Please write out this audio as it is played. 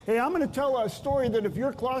Hey, I'm going to tell a story that if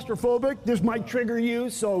you're claustrophobic, this might trigger you,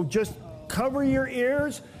 so just cover your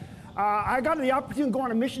ears. I got the opportunity to go on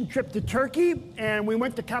a mission trip to Turkey, and we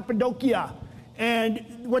went to Cappadocia. And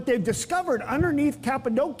what they've discovered underneath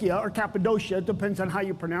Cappadocia, or Cappadocia, it depends on how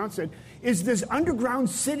you pronounce it, is this underground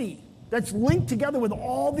city that's linked together with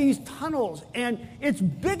all these tunnels. And it's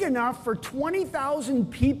big enough for 20,000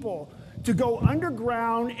 people to go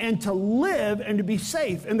underground and to live and to be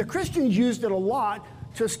safe. And the Christians used it a lot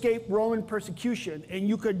to escape Roman persecution. And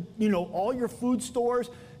you could, all your food stores.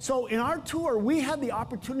 So in our tour, we had the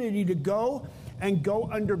opportunity to go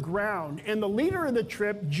underground. And the leader of the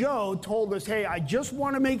trip, Joe, told us, hey, I just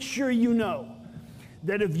want to make sure you know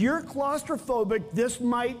that if you're claustrophobic, this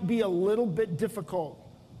might be a little bit difficult.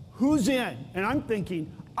 Who's in? And I'm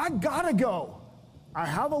thinking, I gotta go. I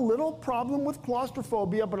have a little problem with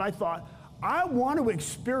claustrophobia, but I thought, I want to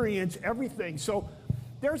experience everything. So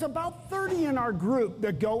there's about 30 in our group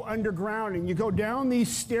that go underground, and you go down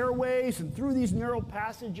these stairways and through these narrow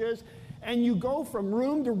passages, and you go from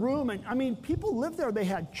room to room. And I mean, people lived there. They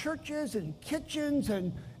had churches and kitchens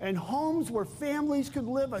and homes where families could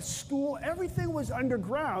live, a school. Everything was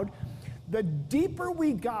underground. The deeper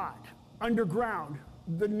we got underground,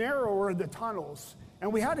 the narrower the tunnels.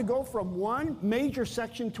 And we had to go from one major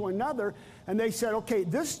section to another. And they said, okay,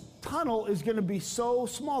 this tunnel is going to be so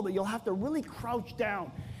small that you'll have to really crouch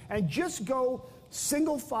down and just go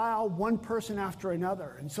single file, one person after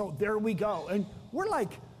another. And so there we go. And we're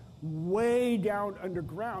like way down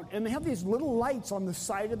underground. And they have these little lights on the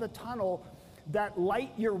side of the tunnel that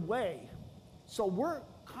light your way. So we're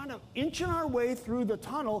kind of inching our way through the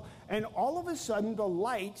tunnel, and all of a sudden the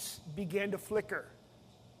lights began to flicker.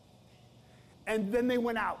 And then they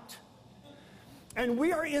went out. And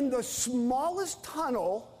we are in the smallest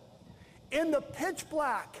tunnel in the pitch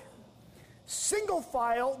black. Single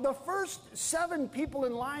file, the first 7 people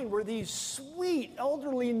in line were these sweet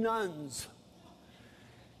elderly nuns.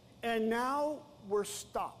 And now we're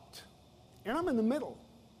stopped. And I'm in the middle.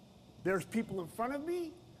 There's people in front of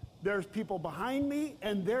me, there's people behind me,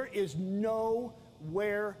 and there is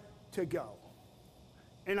nowhere to go.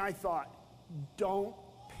 And I thought, don't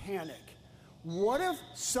panic. What if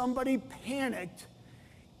somebody panicked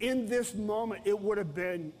in this moment? It would have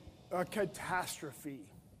been a catastrophe.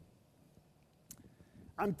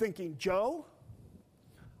 I'm thinking, Joe,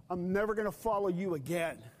 I'm never going to follow you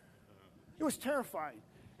again. It was terrifying.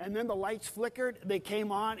 And then the lights flickered, they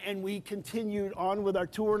came on, and we continued on with our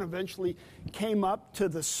tour and eventually came up to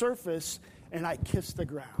the surface, and I kissed the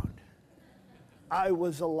ground. I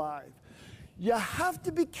was alive. You have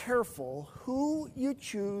to be careful who you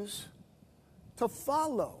choose to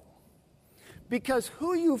follow, because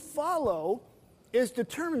who you follow is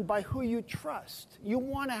determined by who you trust. You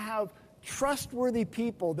want to have trustworthy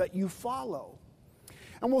people that you follow.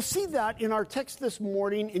 And we'll see that in our text this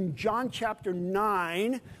morning in John chapter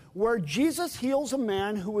 9, where Jesus heals a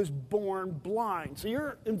man who was born blind. So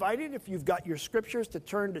you're invited, if you've got your scriptures, to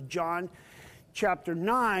turn to John chapter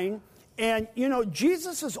 9. And,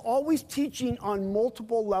 Jesus is always teaching on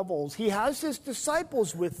multiple levels. He has his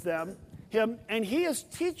disciples with him, and he is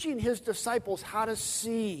teaching his disciples how to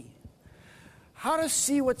see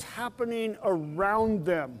what's happening around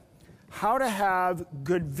them, how to have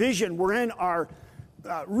good vision. We're in our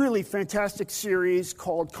really fantastic series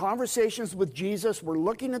called Conversations with Jesus. We're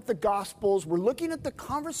looking at the Gospels. We're looking at the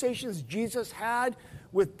conversations Jesus had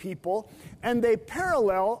with people, and they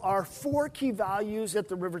parallel our 4 key values at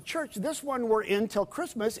the River Church. This one we're in till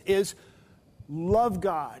Christmas is love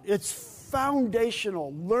God. It's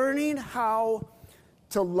foundational, learning how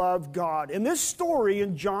to love God. And this story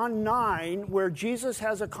in John 9, where Jesus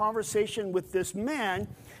has a conversation with this man,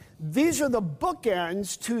 these are the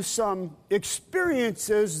bookends to some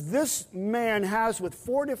experiences this man has with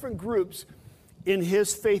 4 different groups in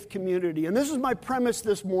his faith community. And this is my premise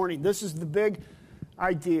this morning. This is the big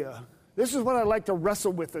idea. This is what I'd like to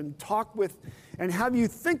wrestle with and talk with and have you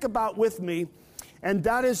think about with me. And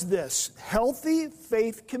that is this: healthy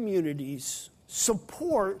faith communities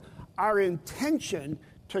support our intention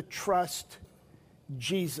to trust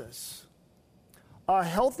Jesus. A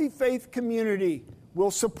healthy faith community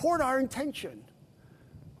will support our intention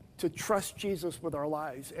to trust Jesus with our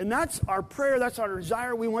lives. And that's our prayer, that's our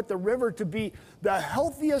desire. We want the river to be the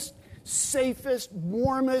healthiest, safest,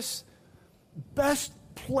 warmest, best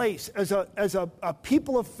place as a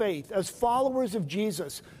people of faith, as followers of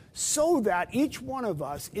Jesus, so that each one of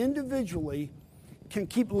us individually can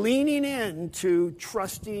keep leaning into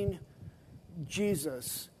trusting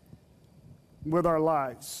Jesus with our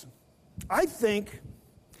lives. I think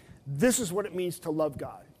this is what it means to love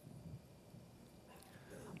God.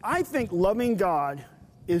 I think loving God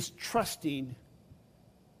is trusting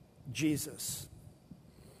Jesus.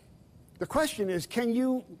 The question is, can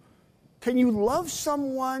you love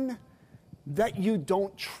someone that you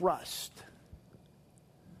don't trust?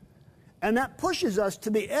 And that pushes us to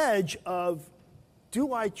the edge of,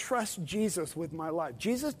 do I trust Jesus with my life?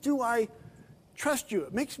 Jesus, do I trust you?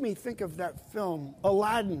 It makes me think of that film,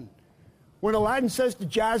 Aladdin, when Aladdin says to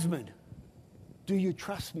Jasmine, do you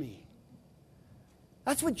trust me?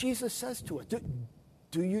 That's what Jesus says to us.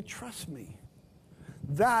 Do you trust me?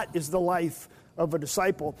 That is the life of a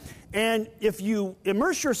disciple. And if you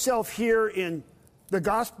immerse yourself here in the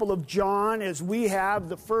Gospel of John, as we have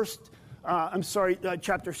the first,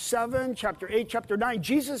 chapter 7, chapter 8, chapter 9,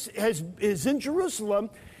 Jesus is in Jerusalem,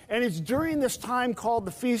 and it's during this time called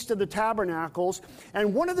the Feast of the Tabernacles.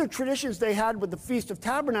 And one of the traditions they had with the Feast of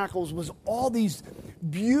Tabernacles was all these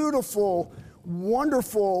beautiful,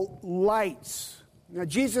 wonderful lights. Now,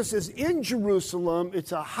 Jesus is in Jerusalem.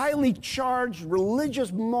 It's a highly charged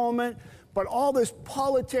religious moment, but all this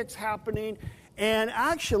politics happening. And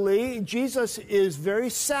actually, Jesus is very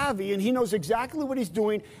savvy, and he knows exactly what he's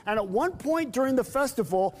doing. And at one point during the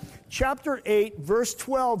festival, chapter 8, verse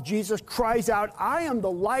 12, Jesus cries out, I am the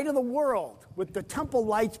light of the world, with the temple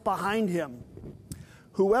lights behind him.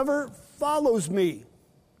 Whoever follows me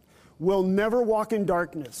will never walk in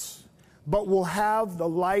darkness, but will have the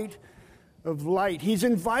light of light. He's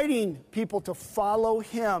inviting people to follow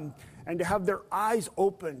him and to have their eyes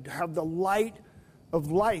open, to have the light of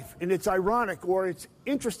life. And it's ironic, or it's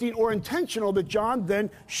interesting, or intentional that John then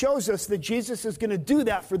shows us that Jesus is going to do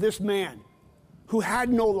that for this man who had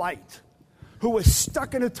no light, who was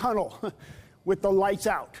stuck in a tunnel with the lights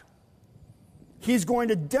out. He's going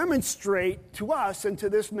to demonstrate to us and to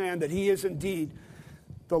this man that he is indeed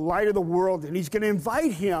the light of the world, and he's going to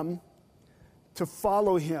invite him to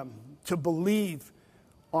follow him, to believe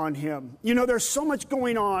on him. You know, there's so much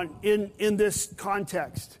going on in this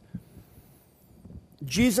context.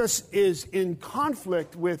 Jesus is in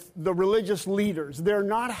conflict with the religious leaders. They're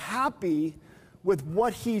not happy with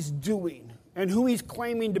what he's doing and who he's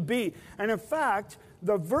claiming to be. And in fact,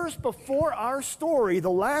 the verse before our story, the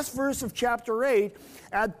last verse of chapter 8,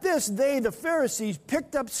 at this they, the Pharisees,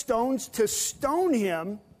 picked up stones to stone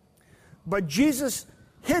him, but Jesus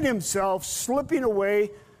hid himself, slipping away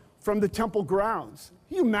from the temple grounds.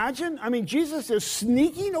 Can you imagine? I mean, Jesus is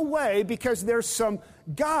sneaking away because there's some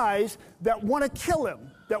guys that want to kill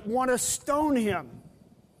him, that want to stone him.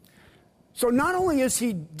 So not only is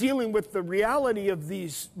he dealing with the reality of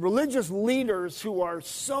these religious leaders who are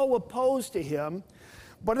so opposed to him,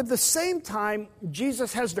 but at the same time,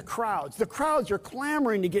 Jesus has the crowds. The crowds are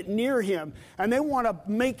clamoring to get near him, and they want to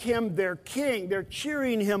make him their king. They're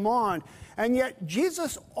cheering him on. And yet,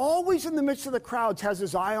 Jesus, always in the midst of the crowds, has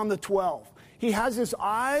his eye on the 12. He has his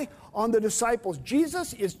eye on the disciples.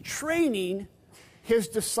 Jesus is training his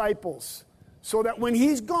disciples so that when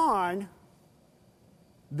he's gone,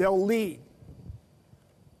 they'll lead.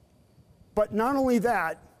 But not only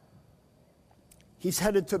that, he's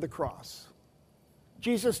headed to the cross.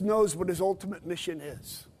 Jesus knows what his ultimate mission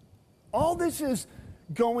is. All this is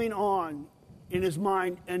going on in his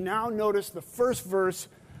mind. And now notice the first verse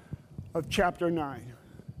of chapter 9.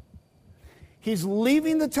 He's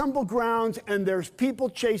leaving the temple grounds, and there's people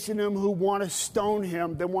chasing him who want to stone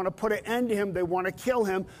him. They want to put an end to him. They want to kill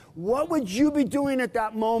him. What would you be doing at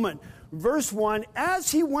that moment? Verse 1,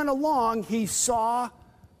 as he went along, he saw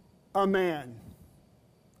a man.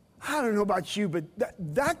 I don't know about you, but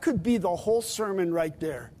that could be the whole sermon right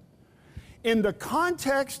there. In the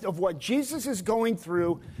context of what Jesus is going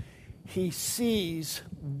through, he sees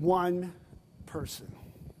one person.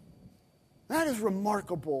 That is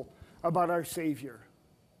remarkable about our Savior.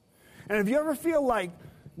 And if you ever feel like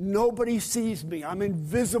nobody sees me, I'm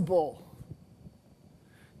invisible,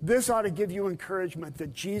 this ought to give you encouragement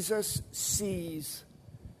that Jesus sees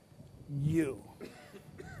you.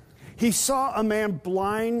 He saw a man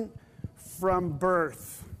blind from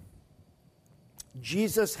birth.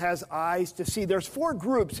 Jesus has eyes to see. There's 4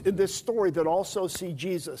 groups in this story that also see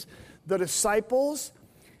Jesus. The disciples,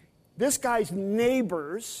 this guy's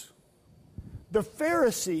neighbors, the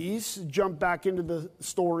Pharisees jump back into the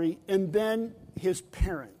story, and then his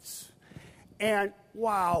parents. And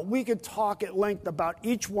wow, we could talk at length about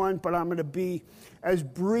each one, but I'm going to be as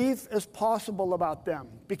brief as possible about them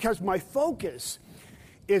because my focus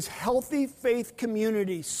is healthy faith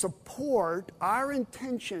communities support our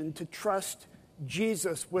intention to trust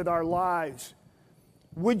Jesus with our lives.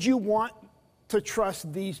 Would you want to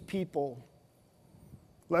trust these people?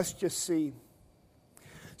 Let's just see.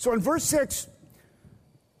 So in verse 6,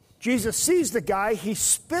 Jesus sees the guy, he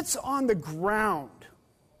spits on the ground,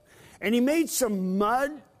 And he made some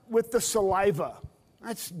mud with the saliva.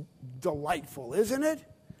 That's delightful, isn't it?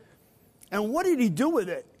 And what did he do with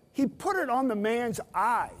it? He put it on the man's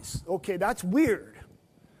eyes. Okay, that's weird.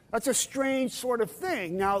 That's a strange sort of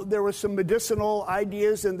thing. Now, there were some medicinal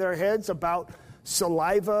ideas in their heads about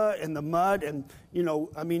saliva and the mud. And,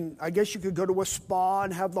 I guess you could go to a spa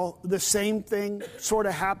and have the same thing sort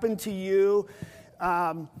of happen to you.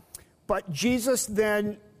 But Jesus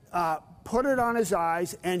then put it on his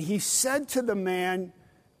eyes, and he said to the man,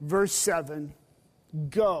 verse 7,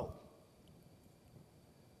 "Go,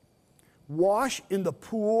 wash in the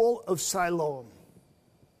pool of Siloam."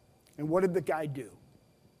 And what did the guy do?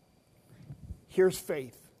 Here's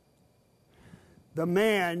faith. The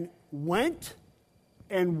man went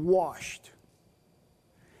and washed,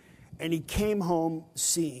 and he came home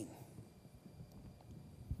seeing.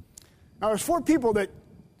 Now, there's 4 people that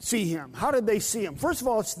see him. How did they see him? First of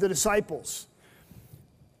all, it's the disciples.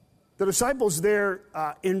 The disciples there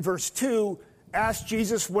in verse 2 asked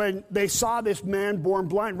Jesus when they saw this man born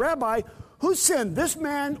blind, "Rabbi, who sinned, this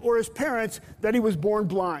man or his parents, that he was born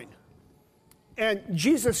blind?" And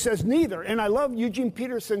Jesus says neither. And I love Eugene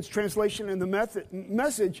Peterson's translation in the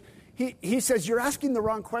Message. He says, "You're asking the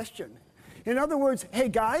wrong question." In other words, hey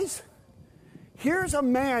guys, here's a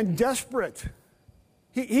man desperate.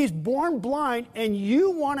 He's born blind, and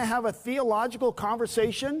you want to have a theological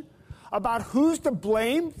conversation about who's to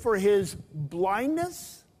blame for his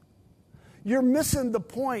blindness? You're missing the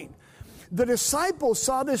point. The disciples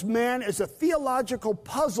saw this man as a theological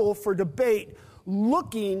puzzle for debate,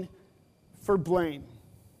 looking for blame.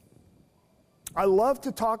 I love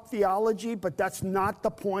to talk theology, but that's not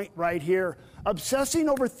the point right here. Obsessing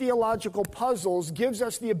over theological puzzles gives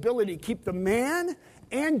us the ability to keep the man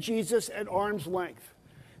and Jesus at arm's length.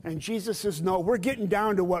 And Jesus says, no, we're getting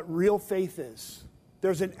down to what real faith is.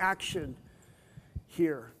 There's an action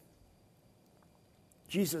here.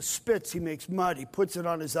 Jesus spits, he makes mud, he puts it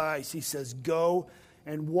on his eyes. He says, "Go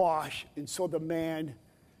and wash." And so the man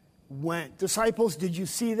went. Disciples, did you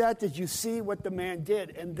see that? Did you see what the man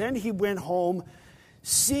did? And then he went home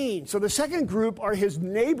seeing. So the second group are his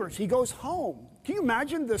neighbors. He goes home. Can you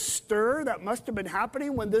imagine the stir that must have been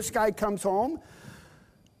happening when this guy comes home?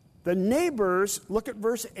 The neighbors, look at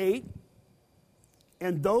verse 8,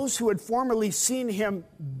 and those who had formerly seen him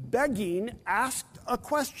begging asked a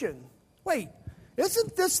question. Wait,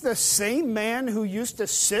 isn't this the same man who used to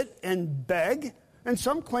sit and beg? And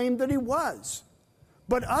some claimed that he was.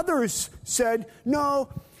 But others said, no,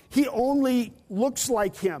 he only looks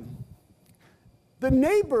like him. The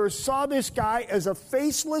neighbors saw this guy as a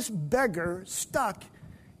faceless beggar stuck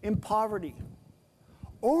in poverty.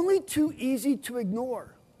 Only too easy to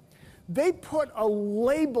ignore. They put a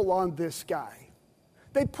label on this guy.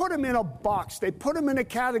 They put him in a box. They put him in a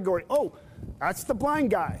category. Oh, that's the blind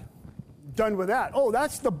guy. Done with that. Oh,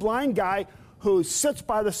 that's the blind guy who sits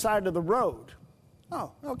by the side of the road.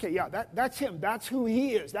 Oh, okay, yeah, that's him. That's who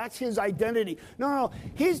he is. That's his identity. No,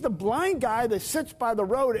 he's the blind guy that sits by the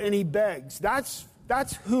road and he begs. That's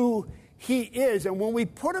who he is. And when we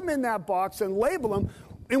put him in that box and label him,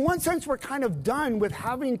 in one sense, we're kind of done with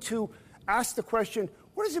having to ask the question,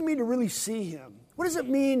 what does it mean to really see him? What does it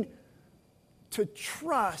mean to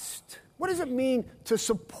trust? What does it mean to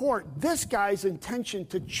support this guy's intention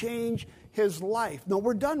to change his life? No,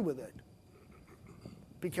 we're done with it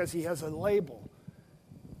because he has a label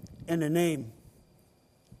and a name.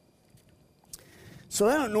 So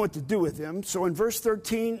they don't know what to do with him. So in verse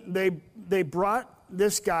 13, they brought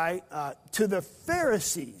this guy to the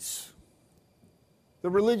Pharisees, the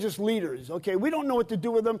religious leaders. Okay, we don't know what to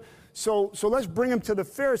do with him, so let's bring him to the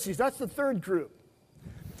Pharisees. That's the third group.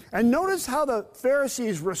 And notice how the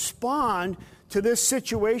Pharisees respond to this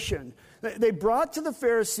situation. They brought to the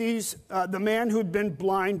Pharisees the man who'd been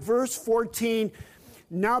blind. Verse 14,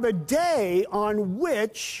 now the day on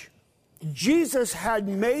which Jesus had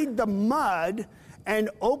made the mud and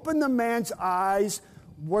opened the man's eyes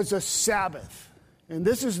was a Sabbath. And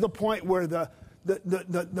this is the point where the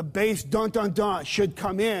bass dun-dun-dun should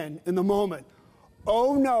come in the moment.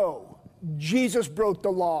 Oh no, Jesus broke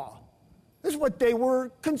the law. This is what they were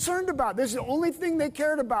concerned about. This is the only thing they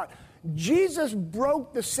cared about. Jesus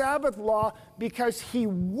broke the Sabbath law because he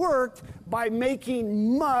worked by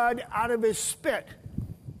making mud out of his spit.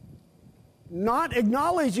 Not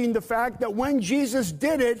acknowledging the fact that when Jesus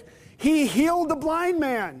did it, he healed the blind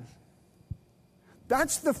man.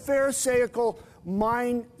 That's the Pharisaical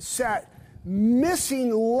mindset. Missing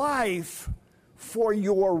life for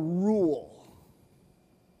your rule.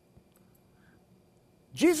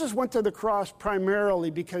 Jesus went to the cross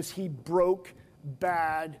primarily because he broke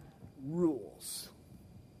bad rules.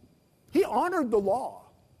 He honored the law.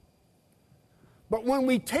 But when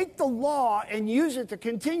we take the law and use it to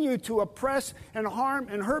continue to oppress and harm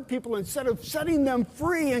and hurt people instead of setting them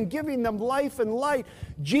free and giving them life and light,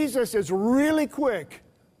 Jesus is really quick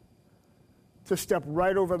to step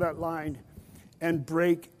right over that line and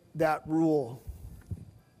break that rule.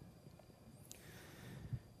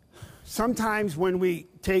 Sometimes when we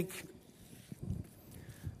take,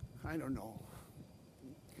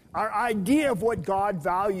 our idea of what God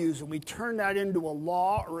values and we turn that into a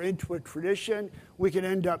law or into a tradition, we can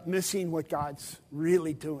end up missing what God's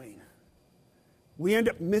really doing. We end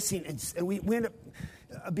up missing, and we end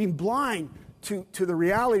up being blind to the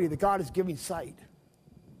reality that God is giving sight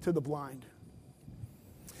to the blind.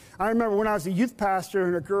 I remember when I was a youth pastor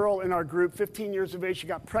and a girl in our group, 15 years of age, she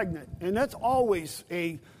got pregnant. And that's always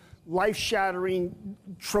a life-shattering,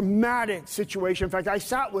 traumatic situation. In fact, I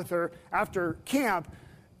sat with her after camp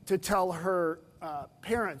to tell her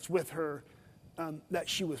parents with her that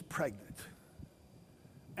she was pregnant.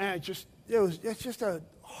 And it's just a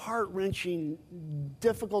heart-wrenching,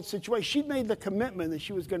 difficult situation. She'd made the commitment that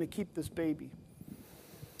she was going to keep this baby.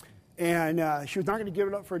 And she was not going to give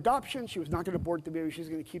it up for adoption. She was not going to abort the baby. She was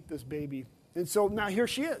going to keep this baby. And so now here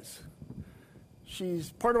she is.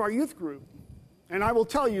 She's part of our youth group. And I will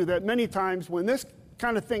tell you that many times when this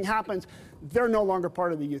kind of thing happens, they're no longer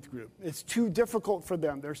part of the youth group. It's too difficult for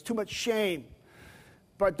them. There's too much shame.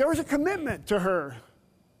 But there was a commitment to her,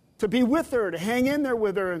 to be with her, to hang in there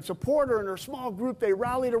with her and support her in her small group. They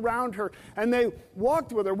rallied around her and they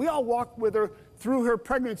walked with her. We all walked with her through her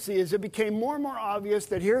pregnancy as it became more and more obvious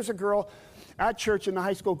that here's a girl at church in the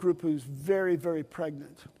high school group who's very, very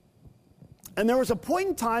pregnant. And there was a point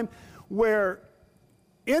in time where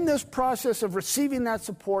in this process of receiving that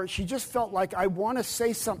support, she just felt like, I want to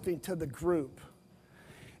say something to the group.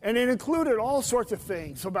 And it included all sorts of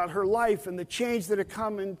things about her life and the change that had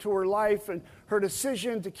come into her life and her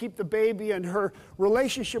decision to keep the baby and her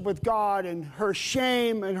relationship with God and her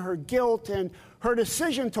shame and her guilt and her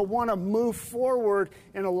decision to want to move forward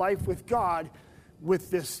in a life with God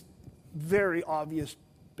with this very obvious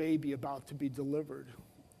baby about to be delivered.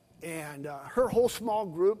 And her whole small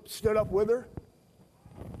group stood up with her.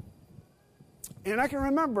 And I can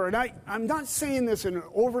remember, and I'm not saying this in an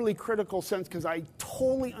overly critical sense because I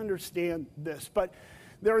totally understand this, but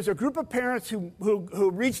there was a group of parents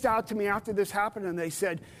who reached out to me after this happened, and they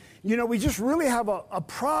said, we just really have a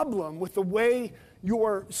problem with the way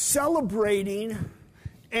you're celebrating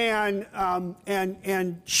and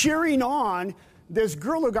cheering on this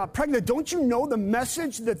girl who got pregnant. Don't you know the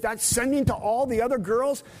message that's sending to all the other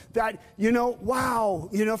girls that, wow,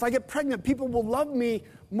 if I get pregnant, people will love me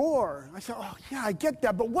more. I said, oh, yeah, I get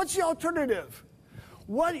that. But what's the alternative?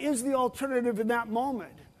 What is the alternative in that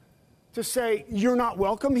moment? To say, you're not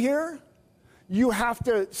welcome here? You have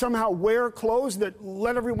to somehow wear clothes that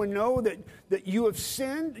let everyone know that you have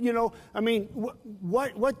sinned?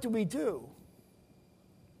 What do we do?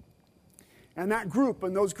 And that group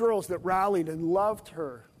and those girls that rallied and loved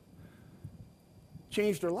her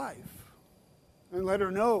changed her life and let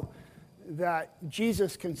her know that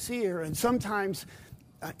Jesus can see her. And sometimes,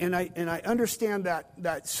 and I understand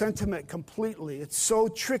that sentiment completely. It's so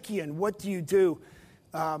tricky, and what do you do?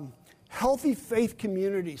 Healthy faith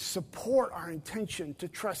communities support our intention to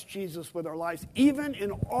trust Jesus with our lives. Even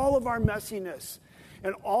in all of our messiness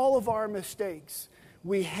and all of our mistakes,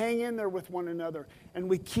 we hang in there with one another and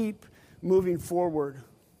we keep moving forward.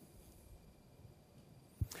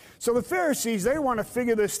 So the Pharisees, they want to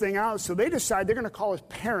figure this thing out, so they decide they're going to call his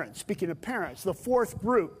parents. Speaking of parents, the fourth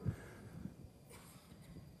group.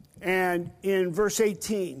 And in verse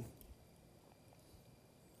 18,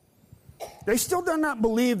 they still did not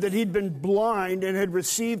believe that he'd been blind and had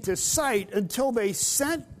received his sight until they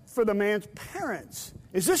sent for the man's parents.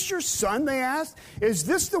 Is this your son, they asked? Is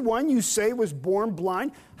this the one you say was born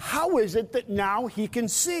blind? How is it that now he can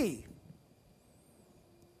see?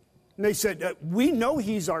 And they said, we know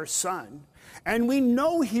he's our son, and we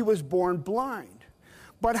know he was born blind.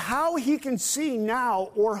 But how he can see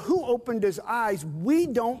now, or who opened his eyes, we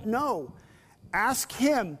don't know. Ask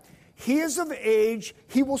him. He is of age.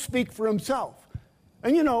 He will speak for himself.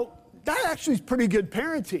 And that actually is pretty good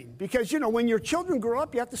parenting. Because, when your children grow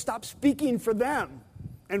up, you have to stop speaking for them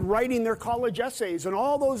and writing their college essays and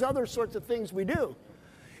all those other sorts of things we do.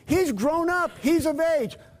 He's grown up. He's of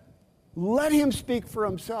age. Let him speak for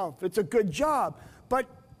himself. It's a good job. But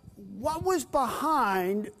what was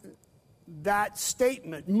behind that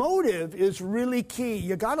statement? Motive is really key.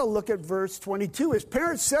 You got to look at verse 22. His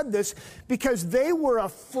parents said this because they were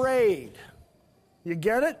afraid. You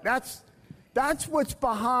get it? That's what's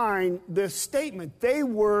behind this statement. They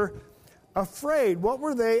were afraid. What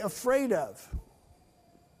were they afraid of?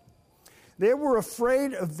 They were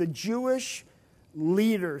afraid of the Jewish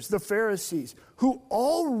leaders, the Pharisees, who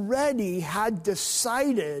already had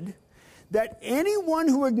decided that anyone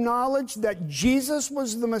who acknowledged that Jesus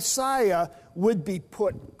was the Messiah would be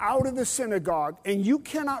put out of the synagogue. And you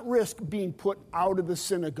cannot risk being put out of the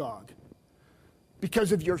synagogue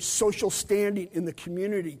because of your social standing in the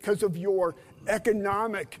community, because of your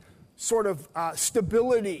economic sort of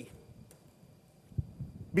stability,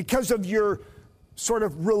 because of your sort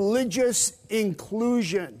of religious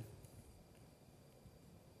inclusion.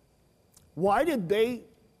 Why did they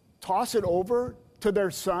toss it over to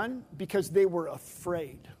their son? Because they were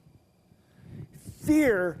afraid.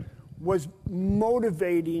 Fear was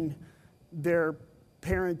motivating their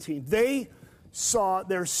parenting. They saw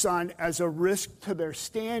their son as a risk to their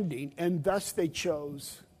standing, and thus they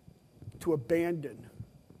chose to abandon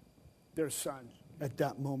their son at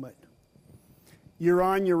that moment. You're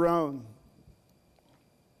on your own.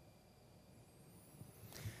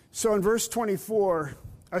 So in verse 24,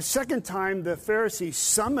 a second time the Pharisees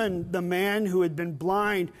summoned the man who had been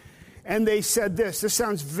blind, and they said this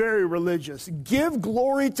sounds very religious: give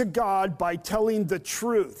glory to God by telling the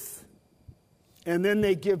truth. And then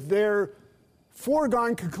they give their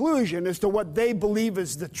foregone conclusion as to what they believe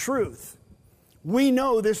is the truth. We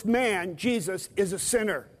know this man, Jesus, is a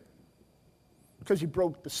sinner because he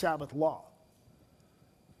broke the Sabbath law.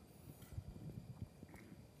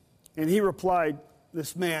 And he replied,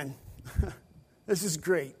 this man, this is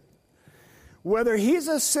great. Whether he's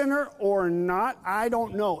a sinner or not, I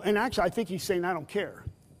don't know. And actually, I think he's saying, I don't care.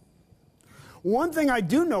 One thing I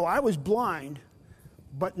do know, I was blind,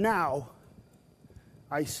 but now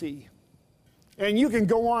I see. And you can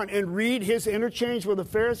go on and read his interchange with the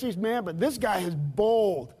Pharisees, man, but this guy is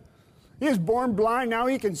bold. He was born blind, now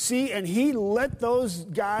he can see, and he let those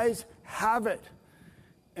guys have it.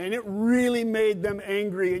 And it really made them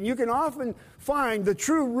angry. And you can often find the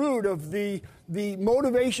true root of the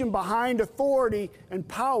motivation behind authority and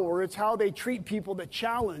power. It's how they treat people that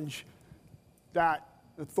challenge that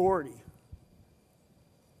authority.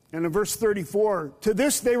 And in verse 34, to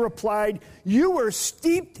this they replied, you were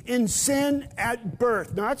steeped in sin at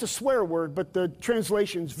birth. Now that's a swear word, but the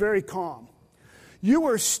translation is very calm. You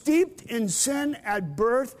were steeped in sin at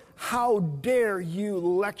birth. How dare you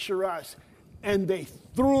lecture us? And they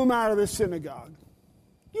threw him out of the synagogue.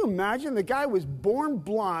 Can you imagine? The guy was born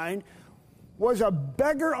blind, was a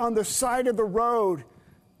beggar on the side of the road.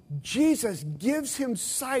 Jesus gives him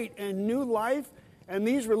sight and new life, and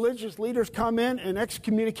these religious leaders come in and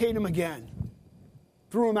excommunicate him again.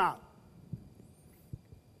 Threw him out.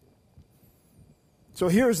 So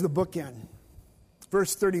here's the bookend.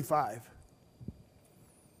 Verse 35.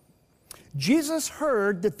 Jesus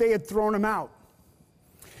heard that they had thrown him out.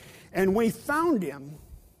 And when he found him,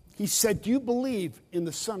 he said, do you believe in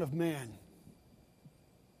the Son of Man?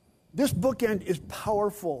 This bookend is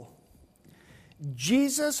powerful.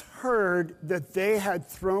 Jesus heard that they had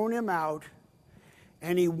thrown him out,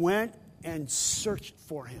 and he went and searched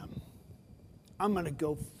for him. I'm going to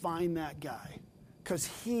go find that guy because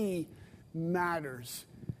he matters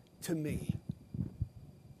to me.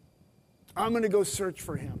 I'm going to go search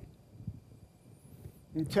for him.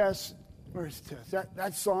 And Tess, where's Tess?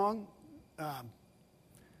 That song,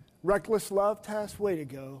 Reckless Love, Tess, way to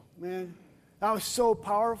go, man. That was so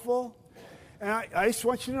powerful. And I just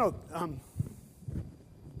want you to know,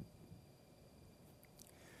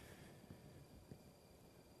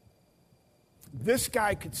 this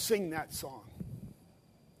guy could sing that song.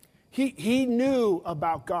 He knew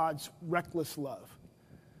about God's reckless love.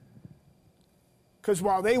 Because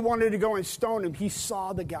while they wanted to go and stone him, he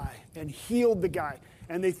saw the guy and healed the guy.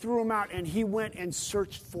 And they threw him out, and he went and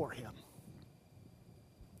searched for him.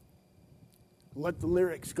 Let the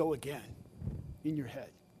lyrics go again in your head.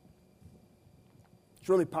 It's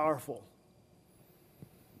really powerful.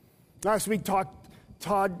 Last week, Todd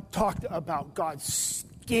talked about God's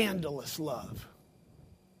scandalous love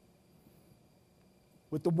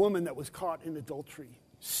with the woman that was caught in adultery.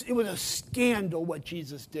 It was a scandal what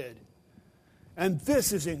Jesus did. And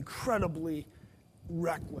this is incredibly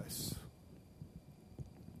reckless.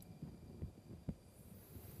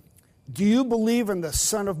 Do you believe in the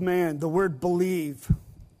Son of Man? The word believe.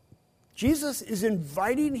 Jesus is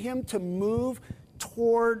inviting him to move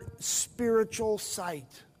toward spiritual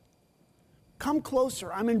sight. Come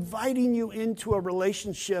closer. I'm inviting you into a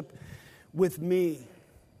relationship with me.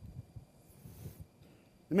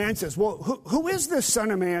 The man says, well, who is this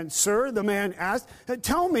Son of Man, sir? The man asked.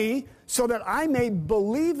 Tell me so that I may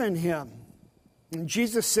believe in him. And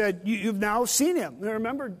Jesus said, you've now seen him. Now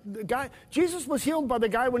remember, Jesus was healed by the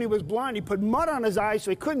guy when he was blind. He put mud on his eyes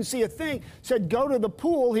so he couldn't see a thing. Said, go to the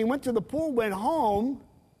pool. He went to the pool, went home.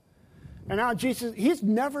 And now he's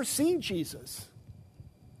never seen Jesus.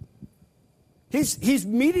 He's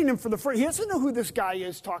meeting him for the first. He doesn't know who this guy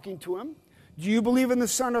is talking to him. Do you believe in the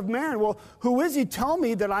Son of Man? Well, who is he? Tell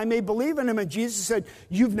me that I may believe in him. And Jesus said,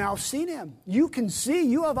 you've now seen him. You can see.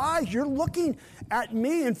 You have eyes. You're looking at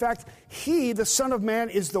me. In fact, he, the Son of Man,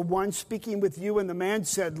 is the one speaking with you. And the man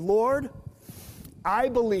said, Lord, I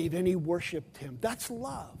believe. And he worshiped him. That's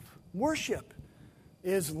love. Worship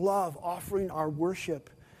is love, offering our worship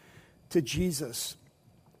to Jesus.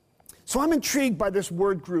 So I'm intrigued by this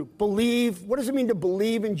word group, believe. What does it mean to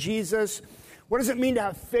believe in Jesus? What does it mean to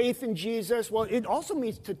have faith in Jesus? Well, it also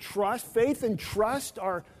means to trust. Faith and trust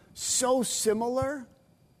are so similar.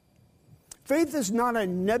 Faith is not a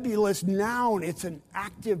nebulous noun. It's an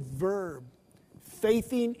active verb.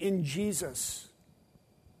 Faithing in Jesus.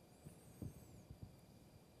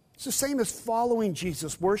 It's the same as following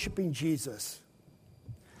Jesus, worshiping Jesus.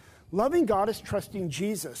 Loving God is trusting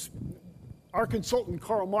Jesus. Our consultant,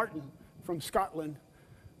 Carl Martin from Scotland,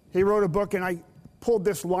 he wrote a book, and I pulled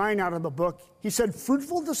this line out of the book. He said,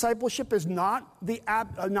 fruitful discipleship is not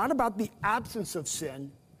about the absence of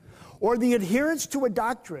sin or the adherence to a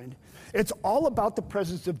doctrine. It's all about the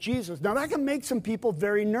presence of Jesus. Now, that can make some people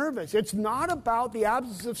very nervous. It's not about the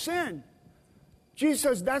absence of sin. Jesus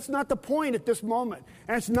says that's not the point at this moment.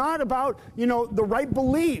 And it's not about, the right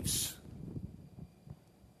beliefs.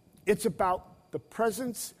 It's about the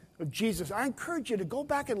presence of Jesus. I encourage you to go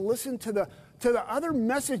back and listen to the other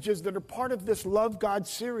messages that are part of this Love God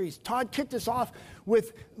series. Todd kicked us off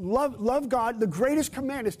with love God. The greatest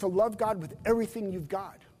command is to love God with everything you've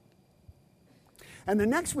got. And the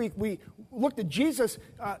next week we looked at Jesus,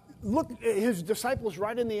 looked at his disciples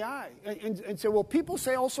right in the eye and said, well, people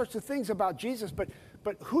say all sorts of things about Jesus, but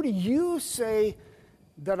who do you say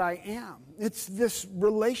that I am? It's this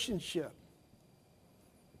relationship.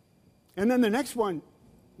 And then the next one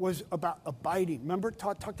was about abiding. Remember,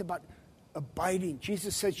 Todd talked about abiding.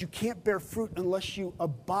 Jesus says you can't bear fruit unless you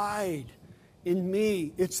abide in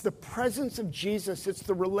me. It's the presence of Jesus. It's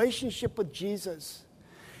the relationship with Jesus.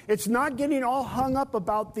 It's not getting all hung up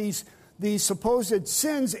about these supposed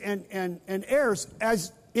sins and errors.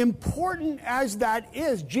 As important as that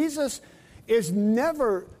is, Jesus is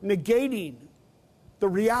never negating the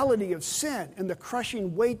reality of sin and the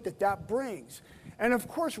crushing weight that brings. And of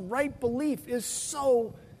course, right belief is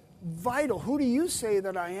so vital. Who do you say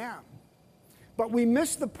that I am? But we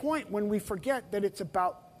miss the point when we forget that it's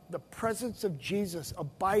about the presence of Jesus,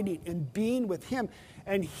 abiding and being with him,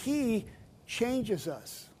 and he changes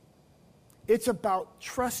us. It's about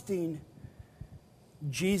trusting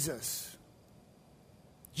Jesus.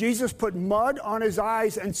 Jesus put mud on his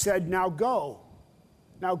eyes and said, now go,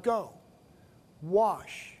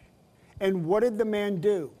 wash. And what did the man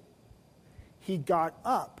do? He got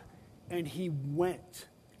up and he went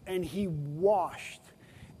and he washed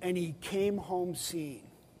and he came home seeing.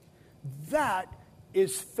 That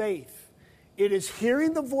is faith. It is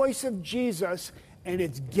hearing the voice of Jesus and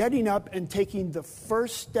it's getting up and taking the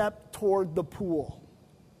first step toward the pool.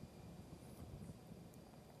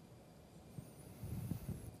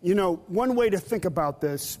 One way to think about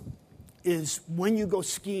this is when you go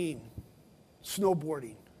skiing,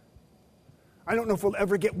 snowboarding. I don't know if we'll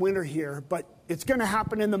ever get winter here, but it's going to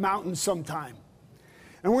happen in the mountains sometime.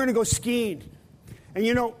 And we're going to go skiing.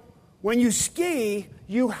 And when you ski,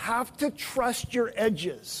 you have to trust your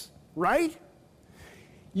edges, right?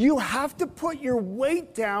 You have to put your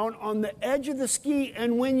weight down on the edge of the ski.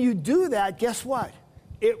 And when you do that, guess what?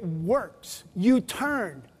 It works. You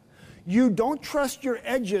turn. You don't trust your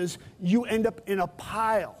edges, you end up in a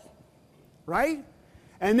pile, right?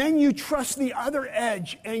 And then you trust the other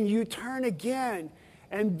edge and you turn again.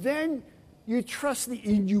 And then you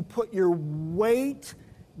you put your weight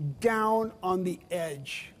down on the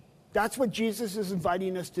edge. That's what Jesus is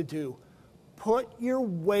inviting us to do. Put your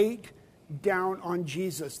weight down on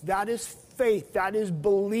Jesus. That is faith. That is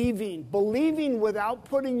believing. Believing without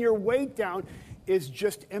putting your weight down is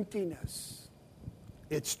just emptiness.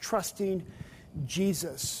 It's trusting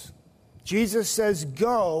Jesus. Jesus says,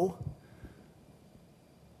 go,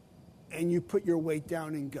 and you put your weight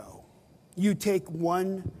down and go. You take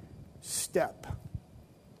one step.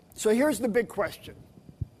 So here's the big question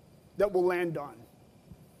that we'll land on.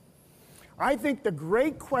 I think the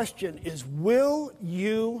great question is, will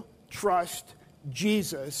you trust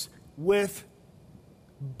Jesus with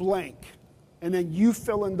blank? And then you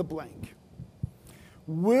fill in the blank.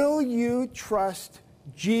 Will you trust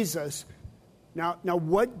Jesus? Now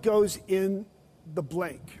what goes in the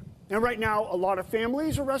blank. And right now, a lot of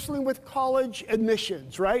families are wrestling with college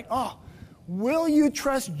admissions, right? Oh, will you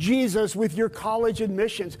trust Jesus with your college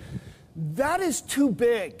admissions? That is too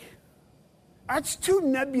big. That's too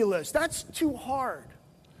nebulous. That's too hard.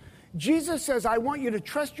 Jesus says, I want you to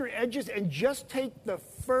trust your edges and just take the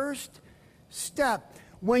first step.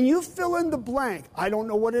 When you fill in the blank, I don't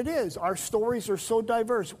know what it is. Our stories are so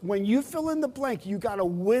diverse. When you fill in the blank, you got to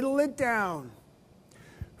whittle it down.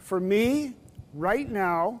 For me, right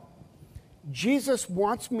now, Jesus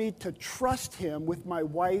wants me to trust him with my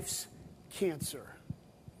wife's cancer.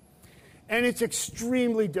 And it's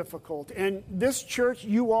extremely difficult. And this church,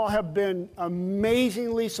 you all have been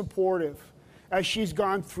amazingly supportive as she's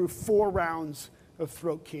gone through 4 rounds of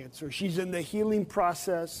throat cancer. She's in the healing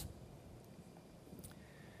process.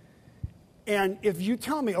 And if you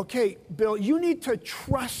tell me, okay, Bill, you need to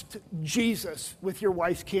trust Jesus with your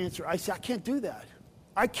wife's cancer, I say, I can't do that.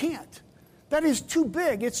 I can't. That is too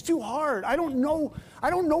big. It's too hard. I don't know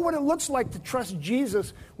what it looks like to trust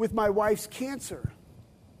Jesus with my wife's cancer.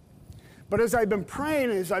 But as I've been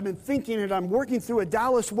praying, as I've been thinking, and I'm working through a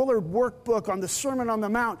Dallas Willard workbook on the Sermon on the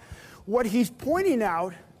Mount, what he's pointing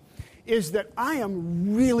out is that I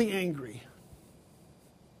am really angry.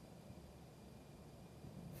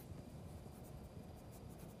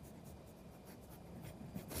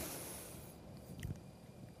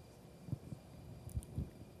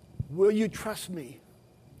 Will you trust me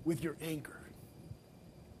with your anger?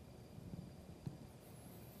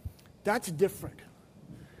 That's different.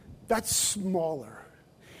 That's smaller.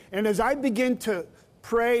 And as I begin to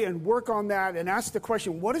pray and work on that and ask the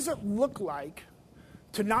question, what does it look like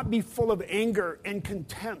to not be full of anger and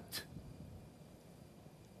contempt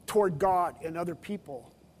toward God and other people?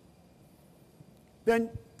 Then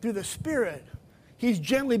through the Spirit, he's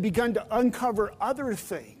gently begun to uncover other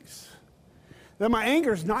things. That my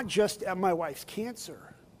anger is not just at my wife's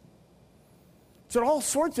cancer. It's at all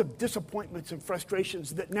sorts of disappointments and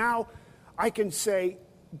frustrations that now I can say,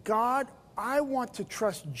 God, I want to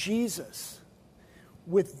trust Jesus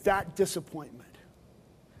with that disappointment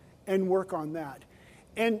and work on that.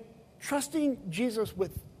 And trusting Jesus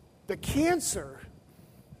with the cancer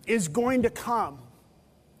is going to come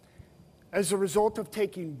as a result of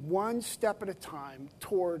taking one step at a time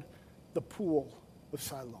toward the pool of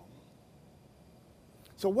Siloam.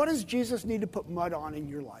 So what does Jesus need to put mud on in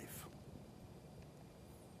your life?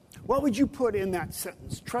 What would you put in that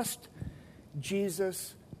sentence? Trust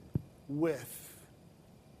Jesus with.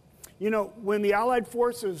 You know, when the Allied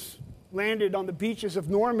forces landed on the beaches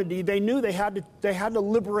of Normandy, they knew they had to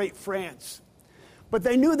liberate France. But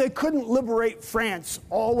they knew they couldn't liberate France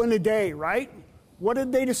all in a day, right? What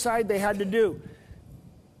did they decide they had to do?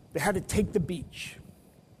 They had to take the beach.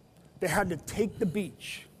 They had to take the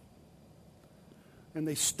beach. And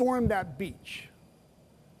they stormed that beach.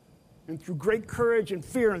 And through great courage and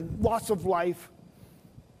fear and loss of life,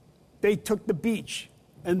 they took the beach.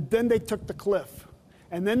 And then they took the cliff.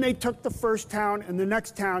 And then they took the first town and the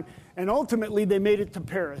next town. And ultimately, they made it to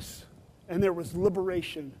Paris. And there was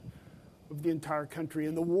liberation of the entire country.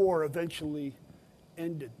 And the war eventually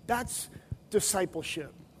ended. That's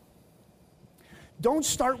discipleship. Don't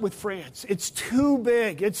start with France. It's too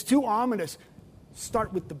big. It's too ominous.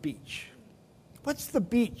 Start with the beach. What's the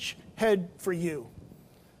beach head for you?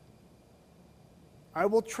 I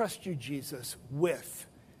will trust you, Jesus, with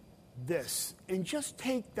this. And just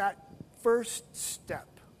take that first step.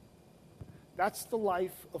 That's the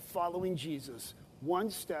life of following Jesus, one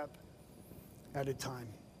step at a time.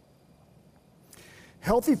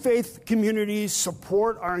 Healthy faith communities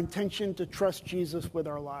support our intention to trust Jesus with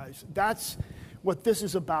our lives. That's what this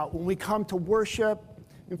is about. When we come to worship,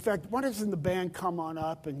 in fact, why doesn't the band come on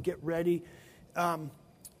up and get ready?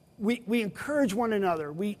 We encourage one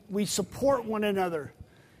another. We support one another.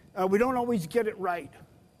 We don't always get it right,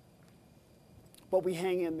 but we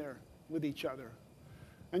hang in there with each other.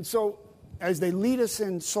 And so as they lead us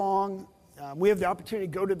in song, we have the opportunity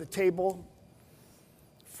to go to the table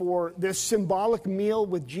for this symbolic meal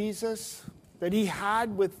with Jesus that he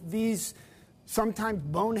had with these sometimes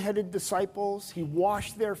boneheaded disciples. He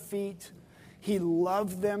washed their feet. He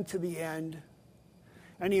loved them to the end.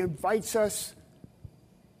 And he invites us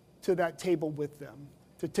to that table with them,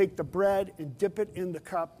 to take the bread and dip it in the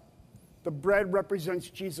cup. The bread represents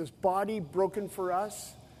Jesus' body broken for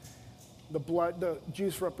us. The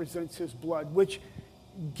juice represents his blood, which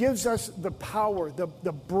gives us the power,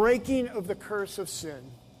 the breaking of the curse of sin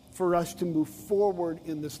for us to move forward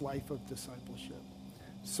in this life of discipleship.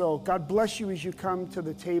 So God bless you as you come to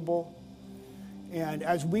the table and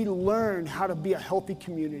as we learn how to be a healthy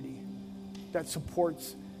community that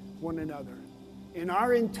supports one another. in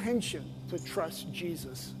our intention to trust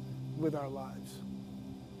Jesus with our lives.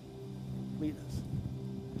 Lead us.